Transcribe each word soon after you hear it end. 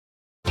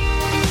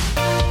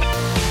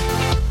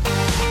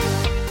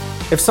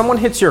If someone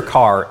hits your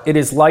car, it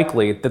is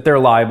likely that they're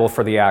liable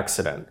for the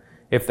accident.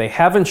 If they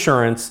have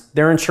insurance,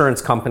 their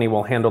insurance company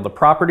will handle the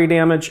property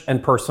damage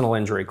and personal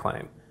injury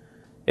claim.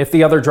 If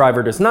the other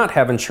driver does not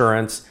have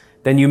insurance,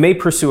 then you may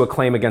pursue a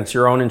claim against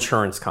your own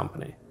insurance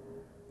company.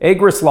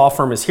 Agruss Law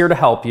Firm is here to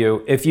help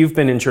you if you've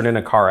been injured in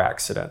a car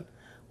accident.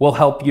 We'll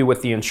help you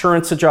with the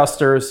insurance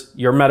adjusters,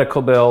 your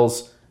medical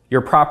bills, your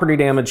property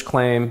damage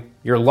claim,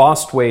 your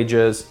lost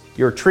wages,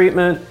 your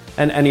treatment,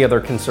 and any other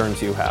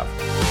concerns you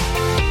have.